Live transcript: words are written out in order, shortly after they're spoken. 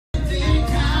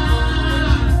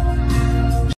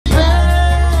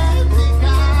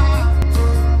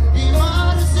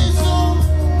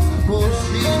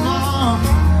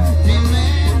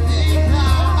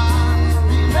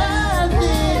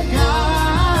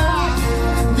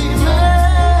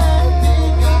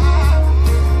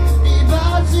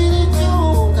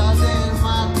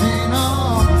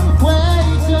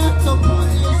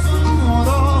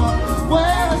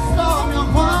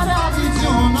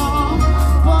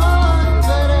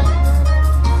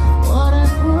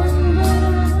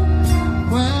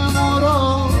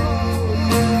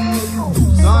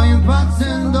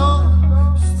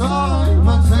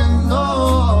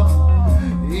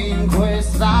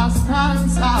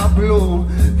blu.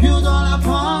 Chiudo la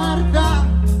porta,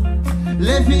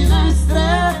 le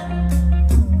finestre,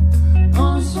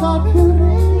 non so più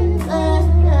ridere.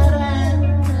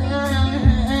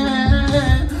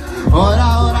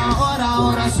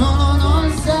 Ora sono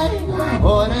non sei.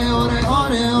 Ore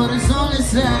sono le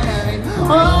 6.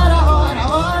 Ora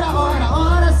sei.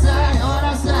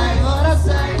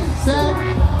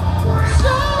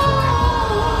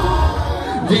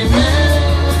 Dimentica,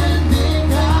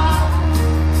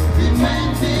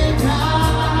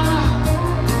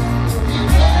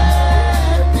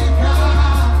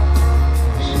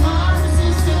 rimarsi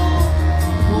su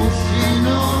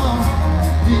cuscino.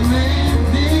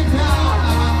 Dimentica,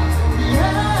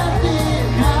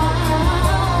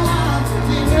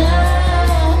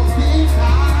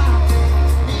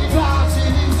 i baci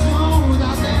di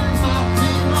Giuda del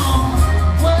mattino,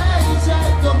 quei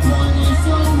 100 pugni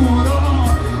sul muro,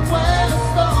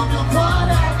 questo mio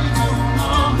cuore di giorno,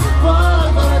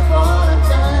 polvere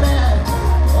portere,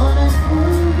 ore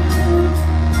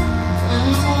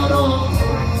nel muro.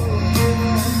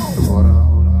 Ora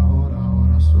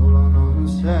solo non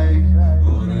sei.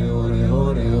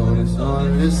 Ore sono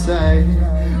le 6.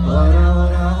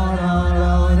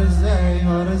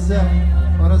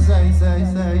 Ora sei.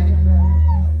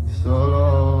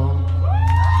 Solo.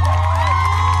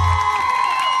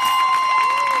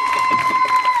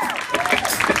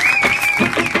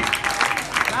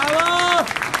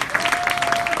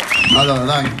 Allora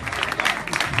dai,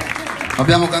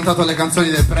 abbiamo cantato le canzoni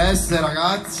depresse,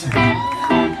 ragazzi,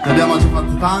 ne abbiamo già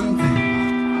fatte tante.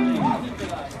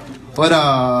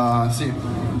 Ora sì,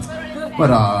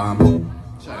 ora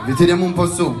vi tiriamo un po'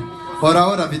 su.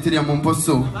 Ora vi tiriamo un po'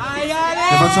 su.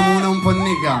 Ne facciamo una un po'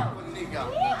 nica.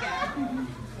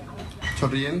 C'ho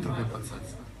il rientro, che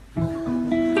pazzesco.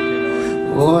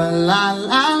 Oh la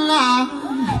la la,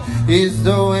 it's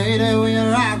the way that we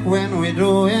rock when we're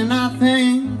doing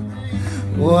nothing.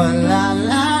 Oh la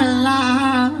la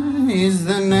la, it's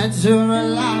the natural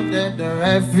life that the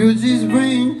refugees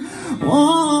bring.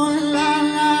 Oh la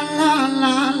la la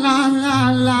la la la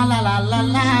la la la la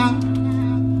la,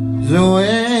 the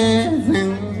way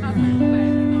thing.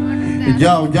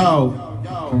 Yo.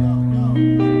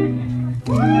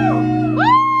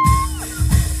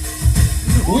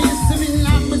 We used to be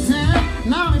number 10,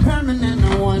 now we're permanent. No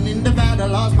one in the bed, I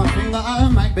lost my finger, I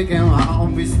might became my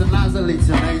own beast, and as a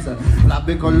little laser. Like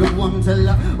because look one tell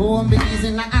her, won't be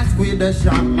easy now ask with the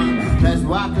shaman. Let's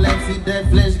walk, let's see that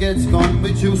flesh gets gone,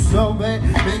 but you so bad,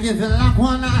 make you feel like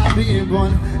one I be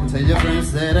born. Tell your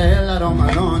friends that the hell out on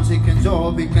my lawn, chicken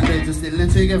job, because they just stealing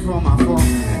chicken from my phone.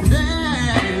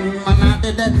 Damn, I'm not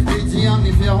that bitchy on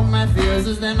the fear, my fears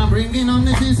is then I'm bringing on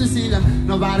the things to see them.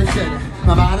 Nobody said it,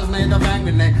 my body's made of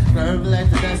angry neck. Curve like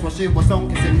that's what she was on,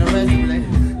 kissing the rest of it.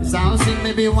 The sound sick,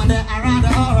 maybe one day I ride the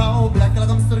oro, black like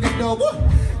I'm still get dope.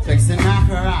 Texting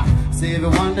Nakara, see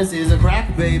everyone that sees a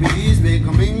crack, baby, he's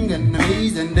becoming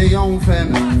enemies in their own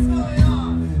family.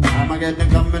 I'ma get them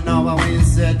coming over when you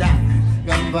said that.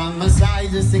 Gun by my side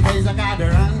just in case I gotta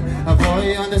run. A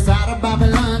boy on the side of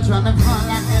Babylon trying to front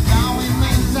like a down with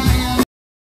Messiah.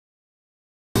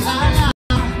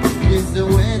 It's the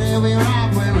way that we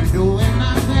rock when we're doing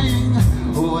nothing.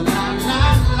 Oh la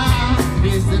la la,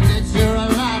 it's the natural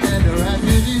life that the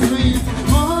refugees bring.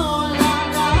 Oh la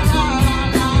la la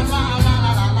la la la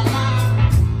la la la.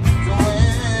 So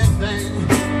everything,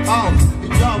 oh,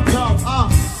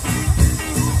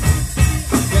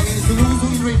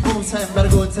 better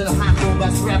go to the hot room,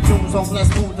 that's rap rooms on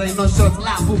blessed moon, there ain't no shorts,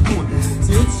 live boom boom.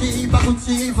 Gucci,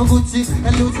 Bagucci, for Gucci,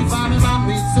 and Lucy, Bobby,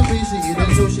 Bobby, Mitsubishi, then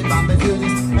Sushi, Bobby,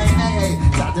 Funis, hey,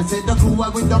 try to take the crew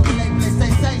out with the play,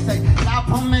 say, la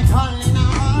pomme, calling,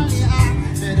 only I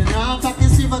did enough, I can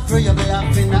see for 3 of the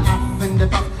up in the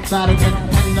back, try to get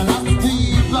in the last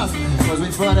 3 plus, cause we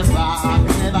for the bar, I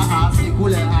can never ask, see,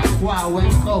 cool, I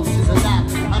when coaches are that,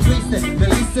 I'm twisted, the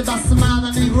least of us smile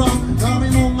and they grow, don't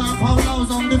remove my polos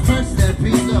on the first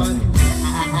episode.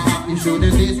 You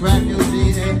shouldn't this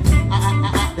refugee,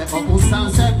 the couple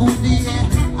sounds so good,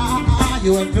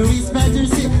 you have to respect your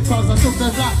seat, cause I took the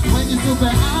drop when you took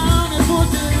it out and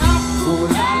put it up. Oh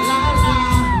la la la,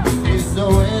 it's the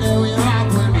way that we rock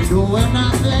when we doing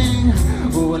nothing.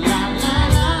 Oh la la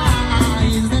la,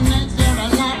 it's the natural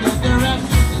life that the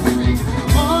refugees bring.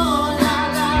 Oh la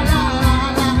la la la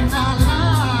la la la,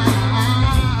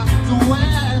 so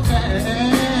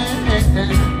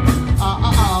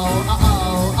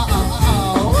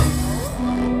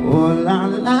oh la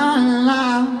la la,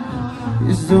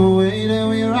 it's the way that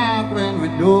we rock when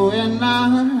we're doing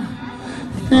nothing.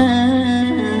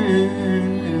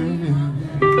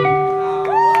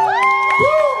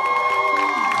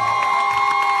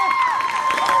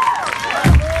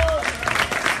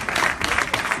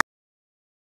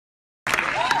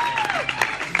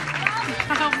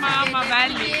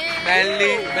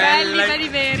 belli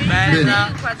veri. Bella.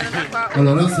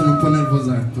 Allora io sono un po'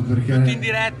 nervosetto perché Tutti in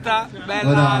diretta, bella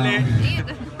ora... Ale.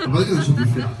 A parte che non c'ho più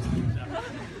fiato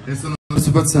e sono la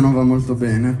situazione non va molto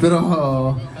bene,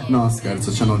 però no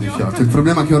scherzo, c'hanno di fiato. Il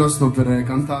problema è che ora sto per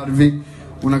cantarvi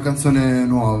una canzone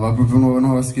nuova, proprio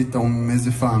nuova scritta un mese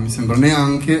fa, mi sembra,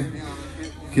 neanche,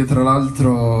 che tra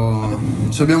l'altro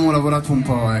ci abbiamo lavorato un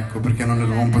po', ecco, perché non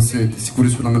eravamo un po' sicuri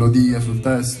sulla melodia, sul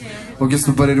testo. Ho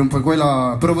chiesto parere un po' qua e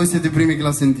là, però voi siete i primi che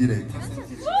la sentirete.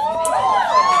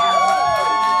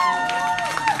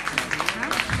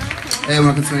 È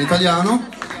una canzone in italiano,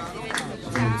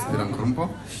 facciamo respirare ancora un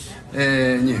po',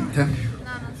 e niente.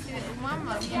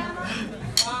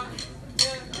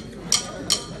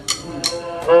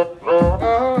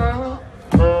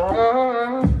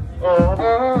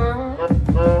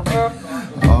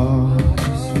 Ho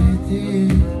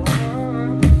sfidi,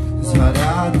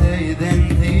 svariate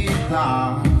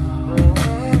identità,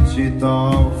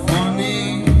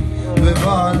 citofoni 2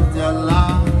 volte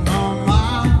all'anno,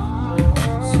 ma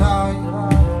sai,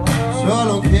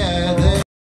 solo chiede.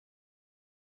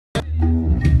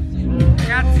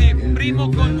 Ragazzi, primo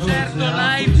concerto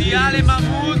live di Ale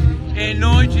Mahmood e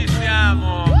noi ci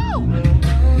siamo.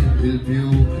 Il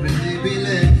più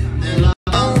credibile della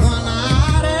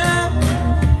bandonare.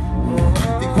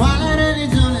 Di quale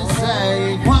religione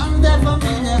sei? Quante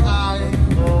famiglie hai?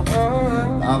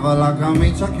 Lava la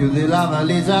camicia, chiudi la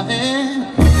valigia e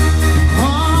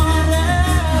correre.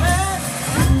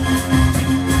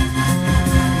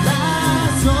 La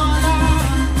sola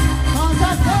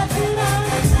cosa che ti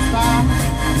resta.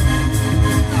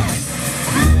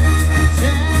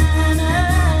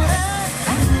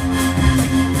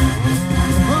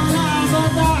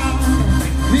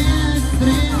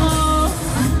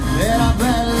 Era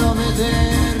bello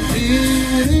vederti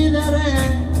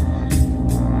ridere.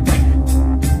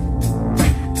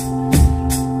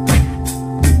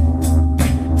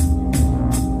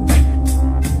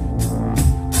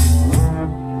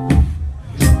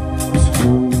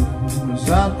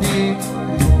 Scusati,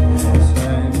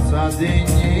 senza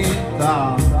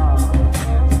dignità,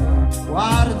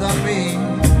 guardami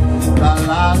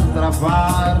dall'altra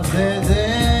parte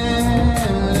delle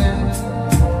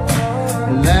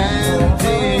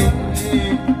lenti,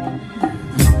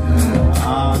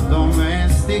 a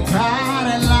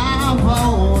domesticare la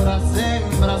paura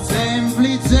sembra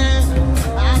semplice,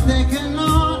 a te che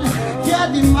non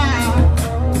chiedi mai.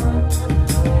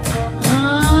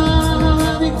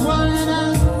 Di quale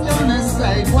nazione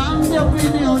sei? Quante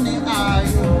opinioni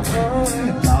hai?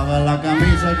 Lava la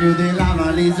camicia, chiudi la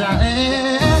valigia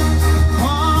e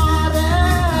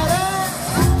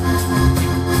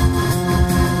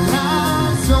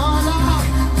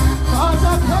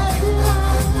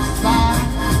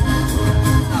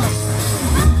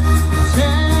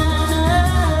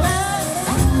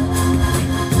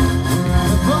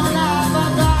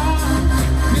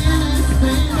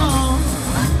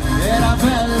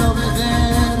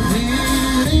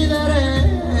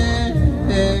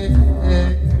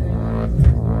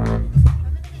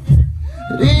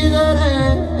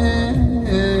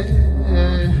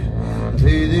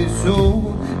ridi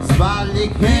su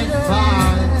sbagli che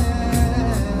fai,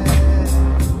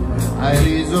 hai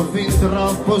riso fin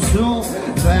troppo su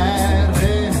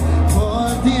terre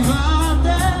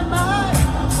coltivate mai.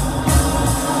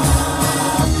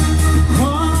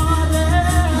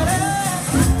 Correre,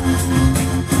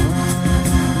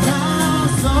 la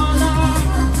sola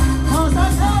cosa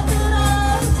che ti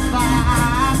resta.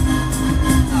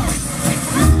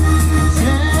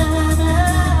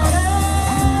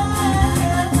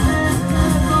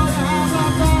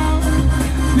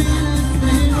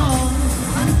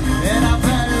 Era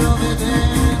bello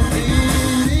vederti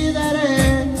ridere.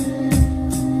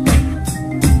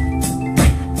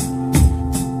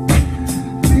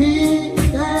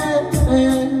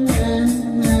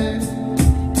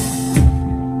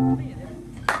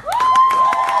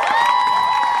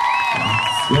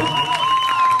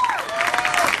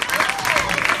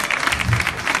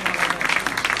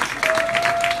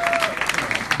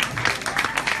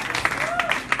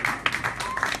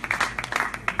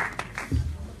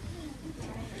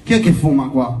 Chi è che fuma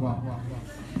qua?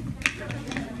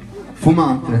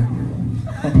 Fumate.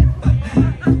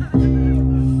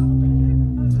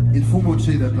 Il fumo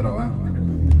uccide però,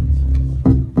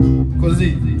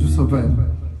 Così, giusto per...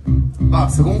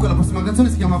 Basta, comunque la prossima canzone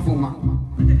si chiama Fuma.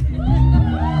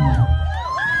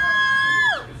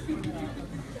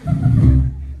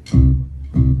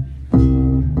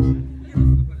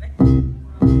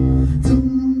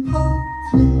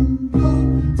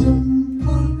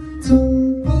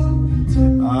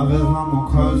 Avevamo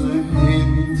cose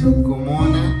in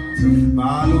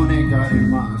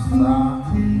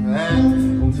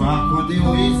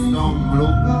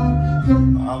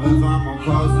avevamo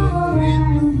cose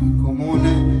in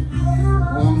comune,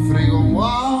 un frigo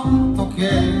vuoto che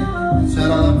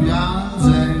c'era da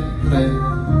piangere,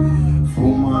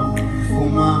 fuma,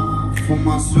 fuma,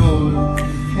 fuma sul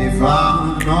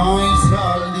divano, i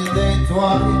soldi dei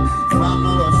tuoi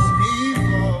fanno lo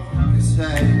schifo che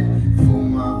sei,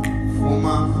 fuma,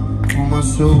 fuma, fuma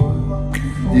sul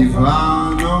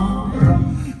divano,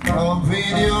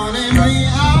 opinione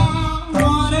mia,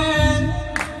 amore,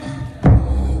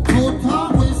 tutto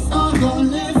questo gol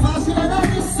è facile da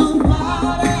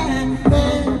disturbare,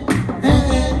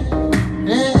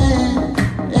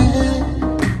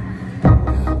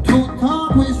 tutto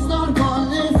questo gol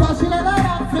è facile da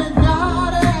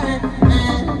raffreddare,